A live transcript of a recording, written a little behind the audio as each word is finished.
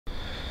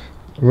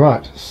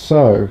Right,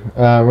 so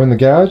we're in the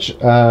garage.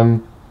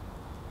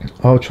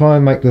 I'll try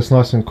and make this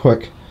nice and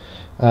quick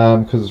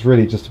because it's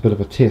really just a bit of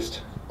a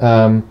test.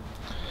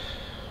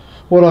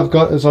 What I've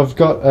got is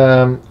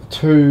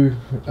two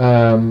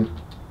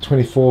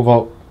 24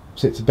 volt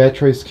sets of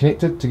batteries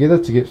connected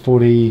together to get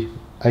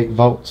 48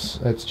 volts.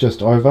 It's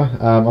just over.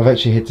 I've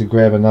actually had to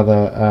grab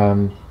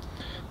another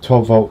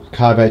 12 volt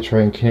car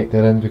battery and connect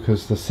that in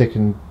because the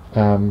second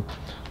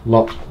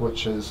lot, or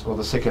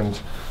the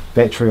second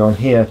battery on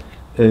here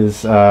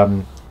is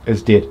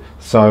dead.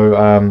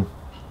 So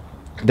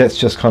that's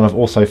just kind of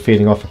also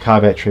feeding off a car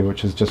battery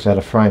which is just out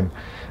of frame.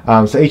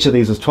 So each of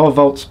these is 12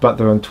 volts, but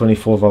they're in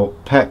 24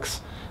 volt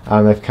packs.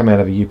 They've come out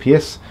of a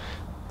UPS,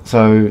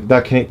 so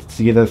they're connected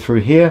together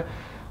through here.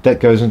 That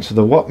goes into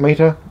the watt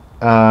meter,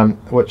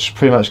 which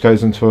pretty much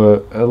goes into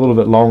a little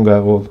bit longer,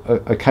 or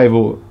a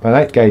cable, an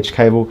 8 gauge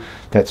cable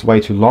that's way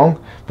too long,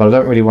 but I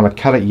don't really want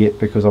to cut it yet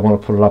because I want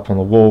to put it up on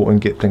the wall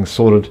and get things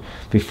sorted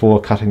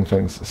before cutting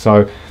things.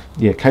 So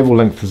yeah, cable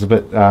length is a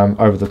bit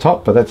over the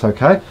top, but that's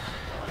okay.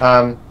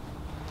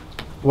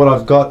 What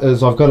I've got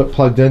is I've got it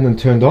plugged in and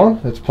turned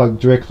on. It's plugged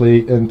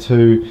directly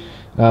into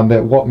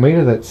that watt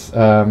meter that's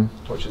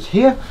which is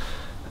here.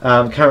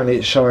 Currently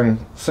it's showing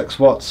 6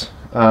 watts.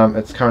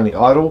 It's currently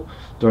idle,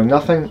 doing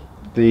nothing.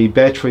 The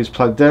battery is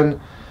plugged in.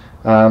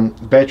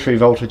 Battery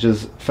voltage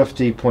is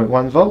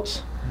 50.1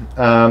 volts.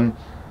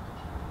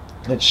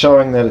 It's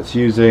showing that it's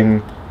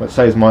using, let's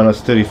say, is minus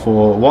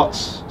 34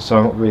 watts, so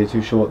I'm not really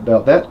too sure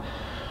about that.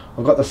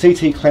 I've got the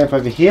CT clamp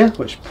over here,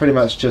 which pretty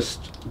much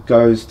just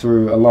goes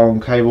through a long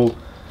cable,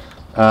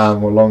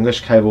 or longish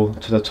cable,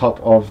 to the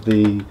top of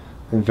the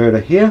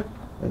inverter here.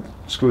 It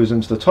screws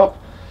into the top.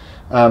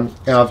 And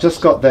I've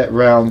just got that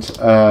round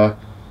a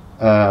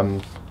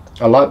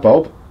light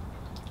bulb.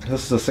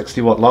 This is a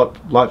 60 watt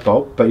light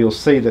bulb, but you'll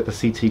see that the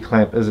CT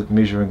clamp isn't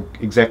measuring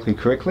exactly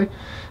correctly.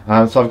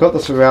 So I've got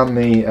this around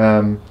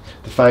the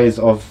phase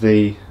of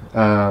the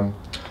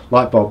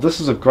light bulb.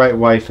 This is a great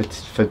way for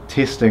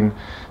testing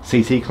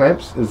CT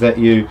clamps, is that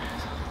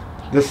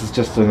this is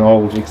just an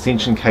old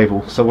extension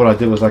cable. So what I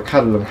did was I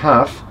cut it in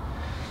half,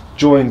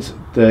 joined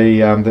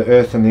the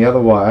earth and the other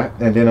wire,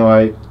 and then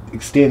I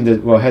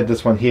extended, well, I had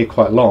this one here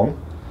quite long,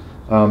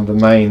 the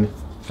main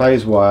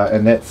phase wire,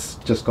 and that's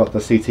just got the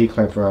CT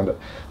clamp around it.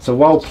 So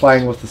while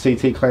playing with the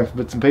CT clamp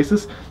bits and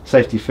pieces,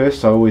 safety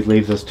first, so I always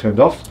leave this turned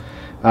off.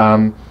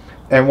 And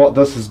what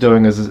this is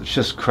doing is it's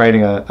just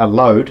creating a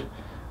load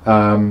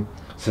so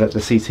that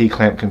the CT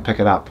clamp can pick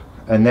it up,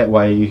 and that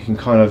way you can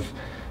kind of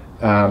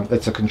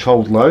it's a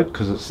controlled load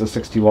because it's a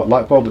 60 watt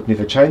light bulb, it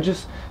never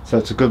changes, so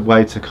it's a good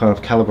way to kind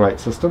of calibrate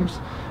systems.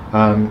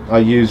 I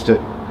used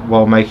it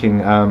while making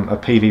a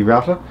PV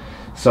router,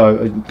 so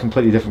a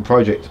completely different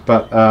project,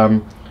 but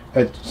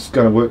it's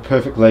going to work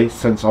perfectly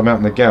since I'm out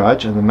in the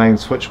garage, and the main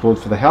switchboard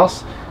for the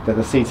house that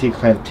the CT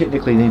clamp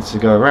technically needs to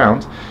go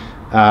around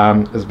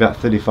is about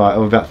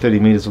 30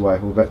 meters away,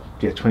 or about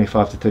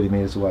 25 to 30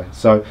 meters away.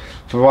 So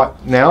for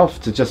right now,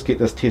 to just get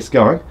this test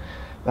going,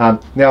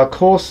 now of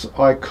course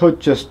I could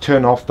just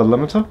turn off the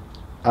limiter.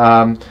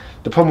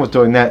 The problem with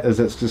doing that is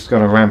it's just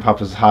going to ramp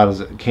up as hard as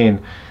it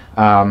can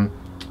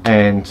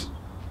and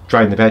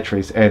drain the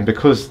batteries, and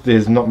because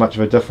there's not much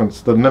of a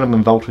difference, the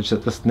minimum voltage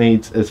that this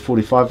needs is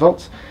 45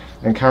 volts,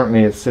 and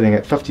currently it's sitting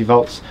at 50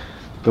 volts.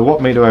 The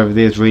watt meter over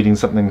there is reading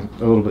something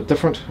a little bit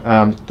different.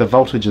 The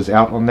voltage is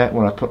out on that.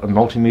 When I put a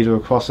multimeter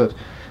across it,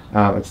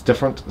 it's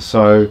different,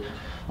 so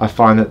I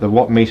find that the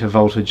watt meter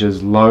voltage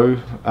is lower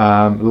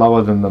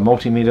than the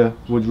multimeter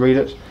would read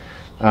it.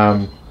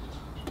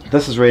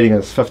 This is reading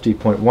as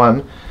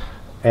 50.1,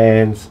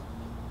 and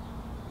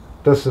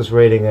this is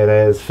reading it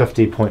as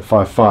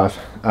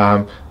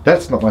 50.55.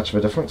 That's not much of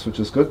a difference, which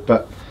is good,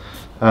 but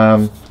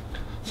so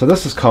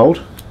this is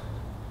cold.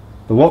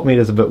 The watt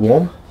meter is a bit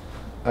warm.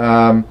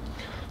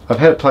 I've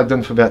had it plugged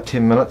in for about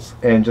 10 minutes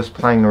and just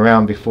playing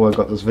around before I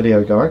got this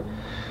video going,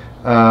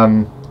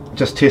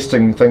 just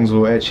testing things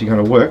were actually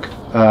going to work.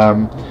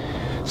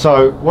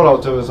 So what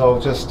I'll do is I'll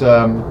just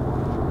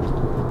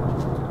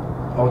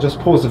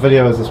pause the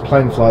video as this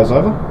plane flies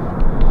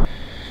over.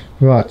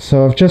 Right,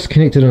 so I've just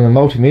connected in a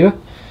multimeter.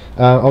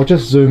 I'll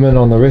just zoom in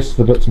on the rest of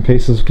the bits and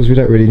pieces because we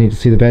don't really need to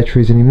see the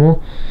batteries anymore.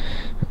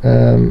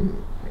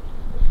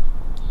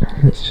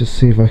 Let's just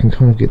see if I can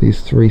kind of get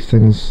these three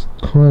things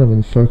kind of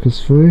in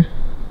focus for you.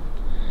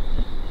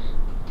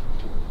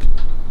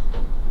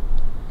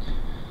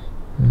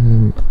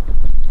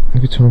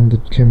 Every time the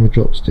camera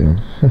drops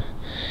down.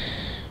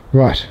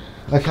 Right,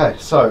 okay,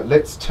 so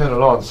let's turn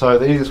it on. So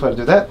the easiest way to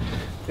do that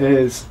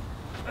is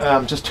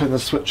just turn the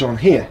switch on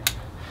here.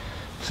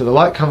 So the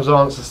light comes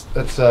on,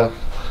 it's a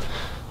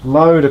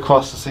load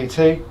across the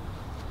CT.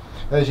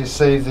 As you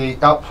see, the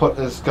output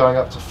is going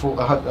up to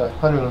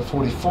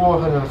 144,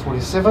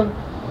 147.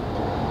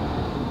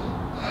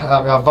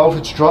 Our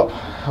voltage drop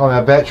on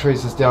our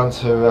batteries is down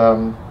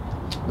to,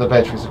 the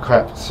batteries are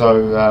crap,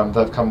 so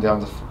they've come down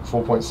to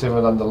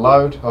 4.7 under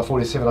load, or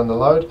 47 under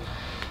load.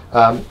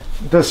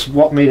 This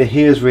watt meter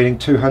here is reading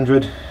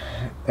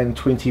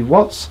 220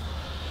 watts.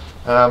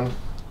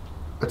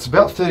 It's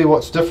about 30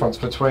 watts difference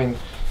between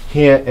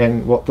here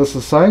and what this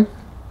is saying.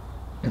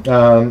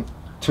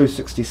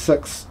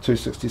 266,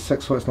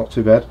 well, it's not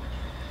too bad.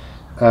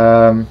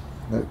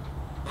 That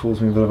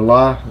caused me a bit of a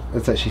liar.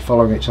 It's actually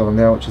following each other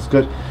now, which is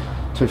good.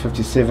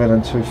 257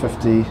 and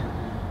 250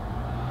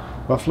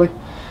 roughly.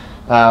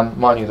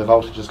 Mind you, the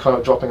voltage is kind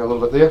of dropping a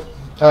little bit there.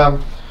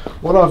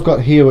 What I've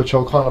got here, which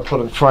I'll kind of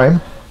put in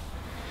frame,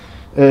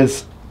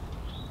 is,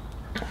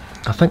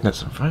 I think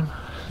that's in frame.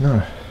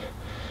 No.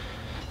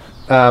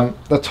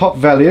 The top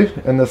value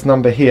in this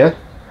number here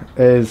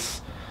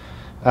is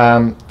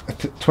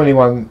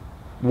 21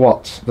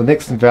 watts. The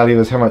next value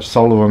is how much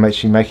solar I'm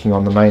actually making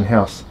on the main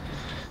house.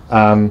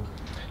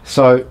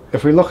 So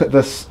if we look at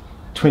this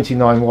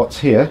 29 watts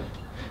here,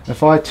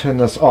 if I turn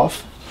this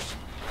off,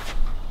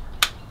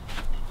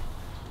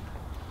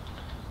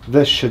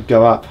 this should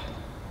go up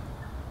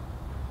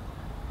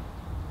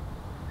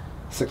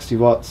 60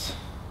 watts.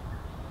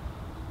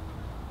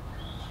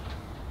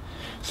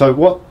 So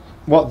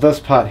what this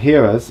part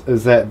here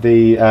is that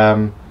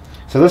the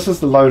so this is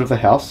the load of the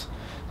house,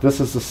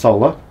 this is the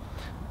solar.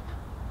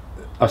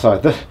 Oh,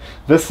 sorry,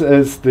 this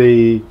is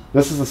the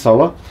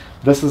solar,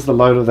 this is the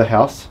load of the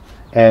house,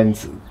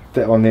 and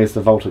that one there's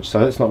the voltage. So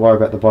let's not worry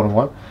about the bottom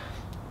one.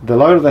 The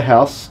load of the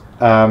house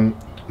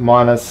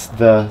minus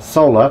the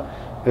solar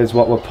is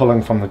what we're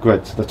pulling from the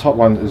grid. So the top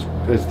one is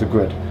the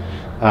grid,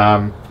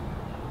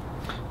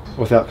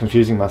 without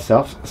confusing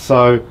myself.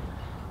 So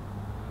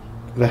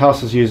the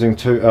house is using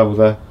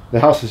the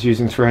house is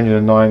using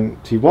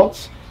 390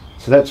 watts.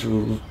 So that's,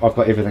 I've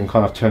got everything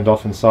kind of turned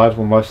off inside,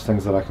 well, most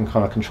things that I can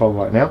kind of control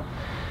right now.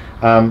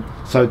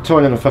 So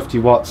 250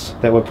 watts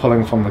that we're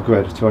pulling from the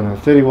grid,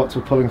 230 watts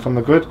we're pulling from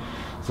the grid.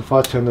 So if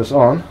I turn this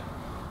on,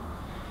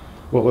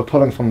 what we're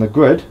pulling from the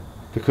grid,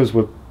 because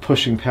we're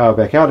pushing power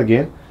back out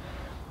again,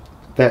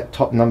 that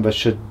top number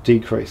should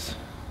decrease,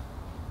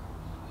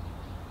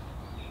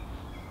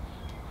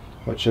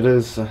 which it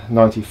is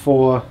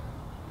 94,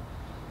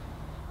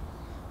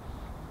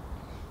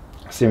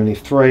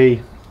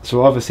 73. So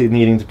we're obviously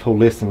needing to pull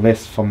less and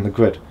less from the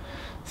grid.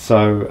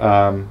 So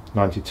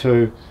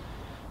 92.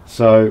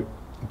 So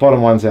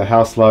bottom one's our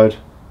house load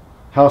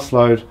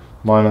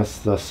minus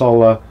the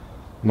solar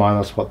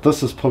minus what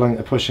this is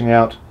pushing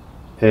out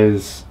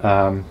is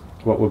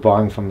what we're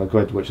buying from the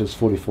grid, which is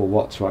 44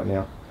 watts right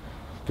now,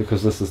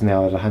 because this is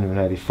now at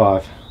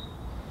 185,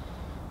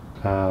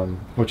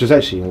 which is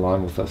actually in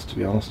line with this, to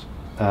be honest.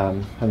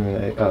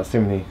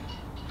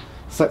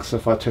 76.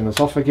 If I turn this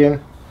off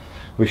again,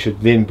 we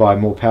should then buy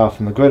more power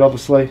from the grid,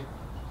 obviously.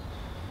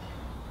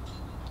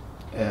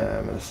 In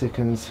a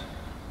second,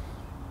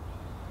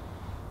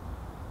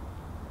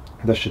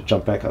 this should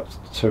jump back up to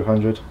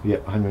 200.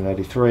 Yep,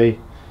 183.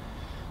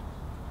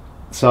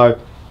 So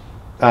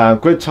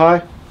Grid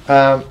Tie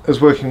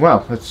is working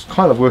well. It's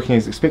kind of working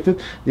as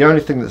expected. The only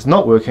thing that's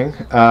not working,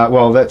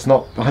 well, that's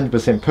not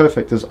 100%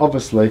 perfect, is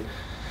obviously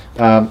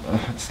I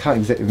just can't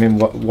exactly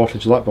remember what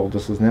wattage light bulb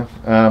this is now.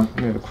 Let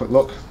me have a quick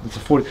look. It's a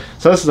 40.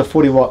 So this is a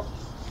 40 watt,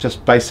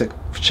 just basic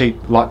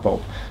cheap light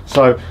bulb.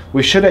 So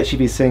we should actually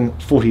be seeing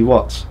 40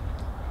 watts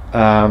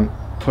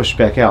pushed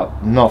back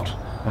out, not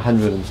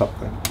 100 and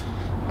something.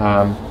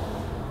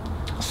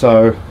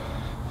 So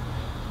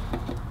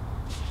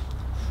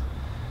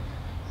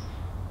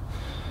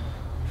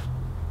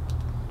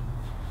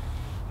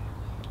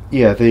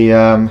yeah,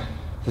 the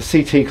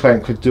CT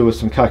clamp could do with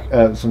some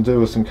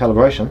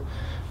calibration,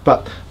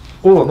 but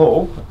all in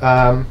all,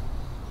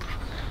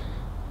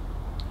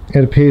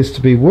 it appears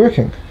to be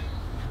working.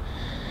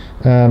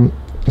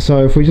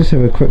 So if we just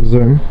have a quick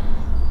zoom,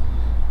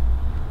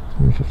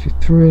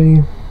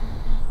 53,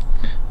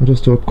 I'll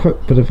just do a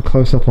quick bit of a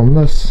close-up on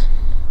this.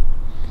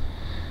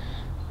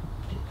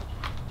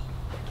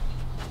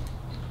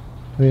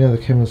 Oh yeah, the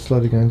camera's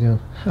slowly going down.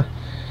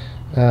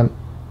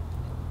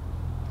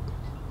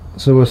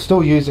 So we're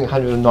still using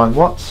 109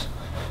 watts,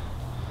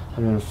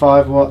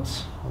 105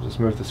 watts. I'll just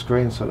move the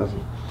screen so it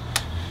doesn't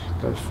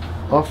go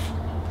off.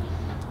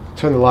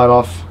 Turn the light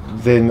off,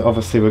 then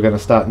obviously we're going to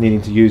start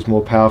needing to use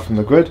more power from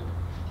the grid.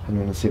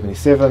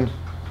 177,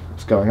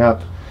 it's going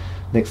up.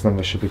 Next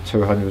number should be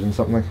 200 and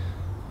something.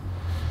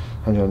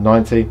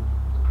 190.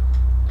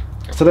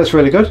 So that's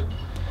really good.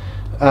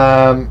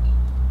 Yeah,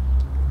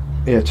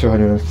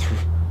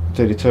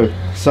 232.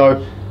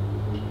 So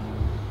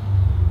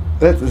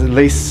that at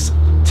least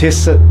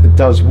tests it. It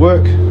does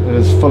work. It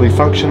is fully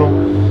functional.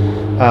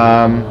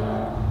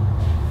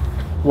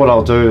 What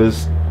I'll do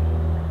is,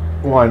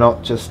 why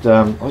not just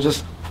I'll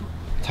just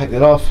take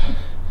that off,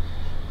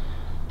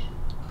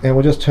 and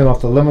we'll just turn off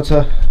the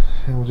limiter,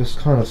 and we'll just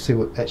kind of see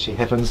what actually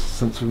happens,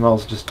 since we might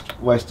as well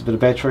just waste a bit of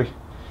battery.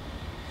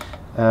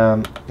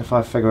 If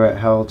I figure out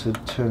how to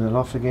turn it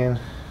off again.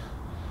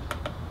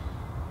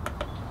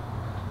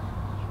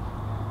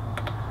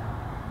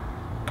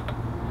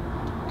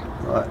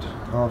 Right,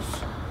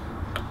 off,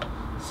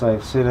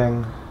 save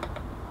setting.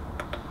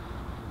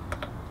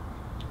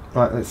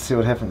 Right, let's see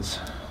what happens.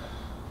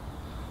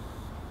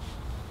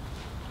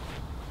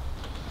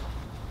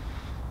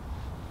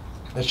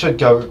 It should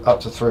go up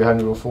to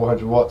 300 or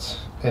 400 watts,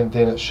 and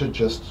then it should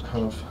just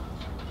kind of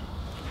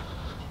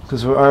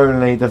because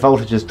the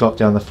voltage has dropped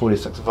down to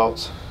 46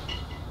 volts.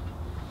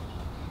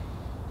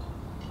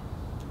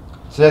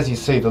 So as you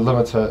see, the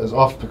limiter is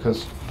off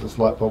because this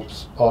light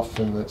bulb's off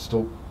and it's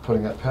still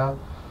putting out power.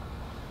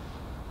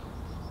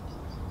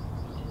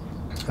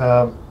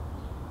 I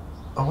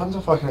wonder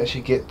if I can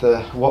actually get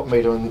the watt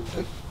meter in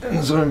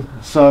zoom.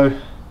 So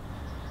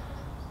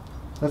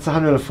that's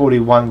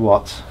 141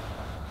 watts.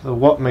 The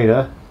watt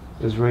meter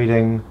is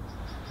reading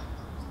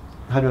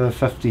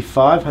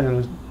 155,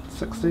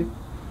 160.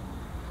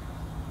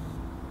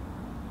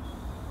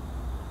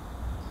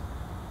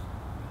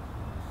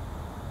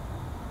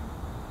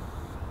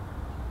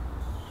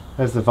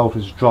 As the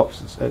voltage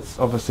drops, it's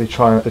obviously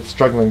it's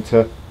struggling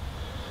to.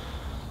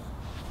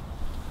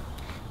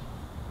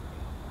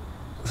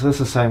 So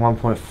this is saying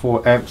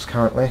 1.4 amps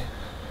currently.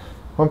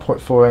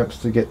 1.4 amps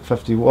to get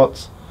 50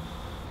 watts.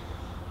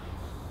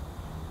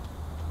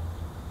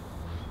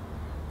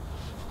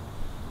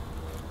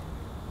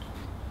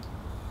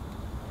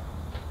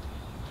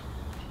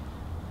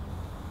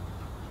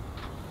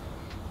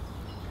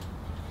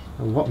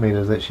 The watt meter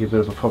is actually a bit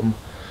of a problem.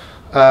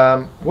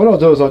 What I'll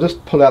do is I'll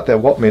just pull out that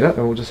watt meter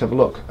and we'll just have a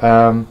look.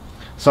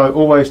 So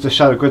always to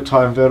shut a grid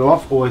tie inverter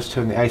off, always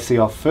turn the AC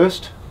off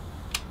first.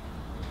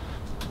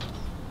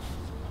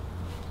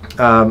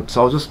 So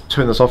I'll just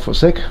turn this off for a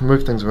sec,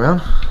 move things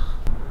around.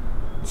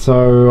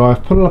 So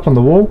I've put it up on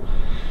the wall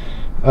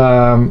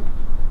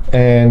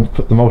and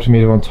put the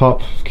multimeter on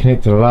top,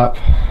 connected it up.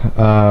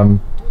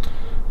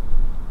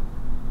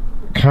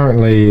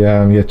 Currently,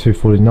 yeah,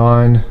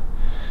 249.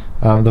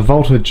 The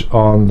voltage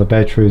on the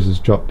batteries has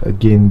dropped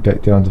again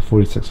back down to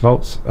 46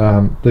 volts.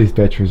 These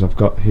batteries I've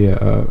got here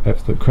are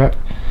absolute crap.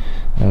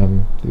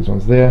 These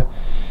ones there.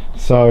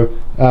 So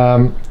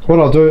what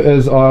I'll do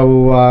is I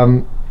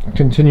will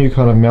continue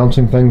kind of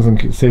mounting things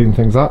and setting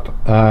things up,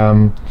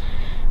 and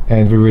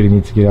we really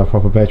need to get our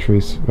proper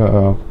batteries,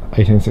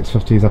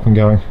 18650s up and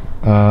going.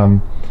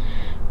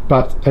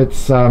 But it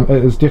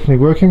is definitely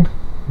working,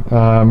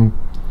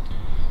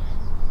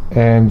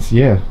 and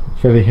yeah,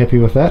 fairly happy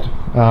with that.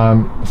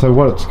 So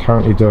what it's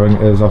currently doing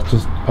is I've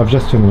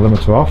just turned the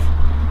limiter off.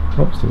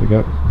 Oops, there we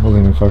go,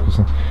 wasn't even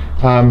focusing.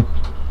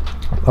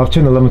 I've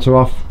turned the limiter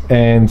off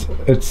and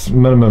its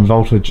minimum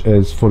voltage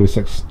is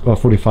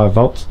 45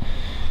 volts.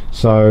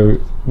 So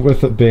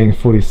with it being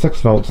 46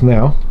 volts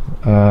now,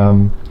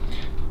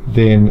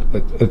 then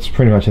it's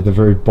pretty much at the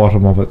very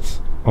bottom of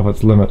its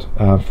limit.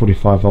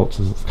 45 volts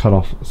is its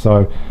cutoff.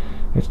 So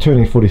it's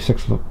turning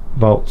 46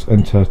 volts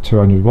into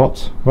 200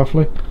 watts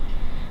roughly.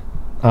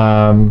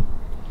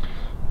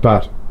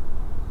 But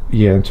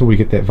yeah, until we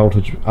get that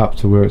voltage up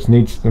to where it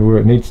needs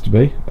to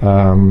be,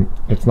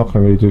 it's not going to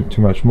really do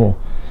too much more.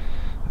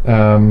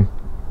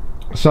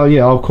 So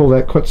yeah, I'll call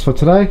that quits for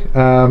today.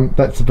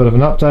 That's a bit of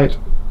an update.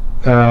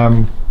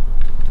 I'm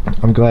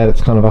glad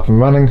it's kind of up and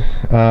running,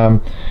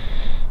 and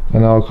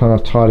I'll kind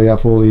of tidy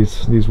up all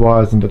these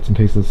wires and bits and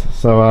pieces.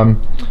 So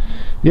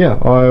yeah,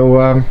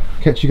 I'll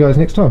catch you guys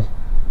next time.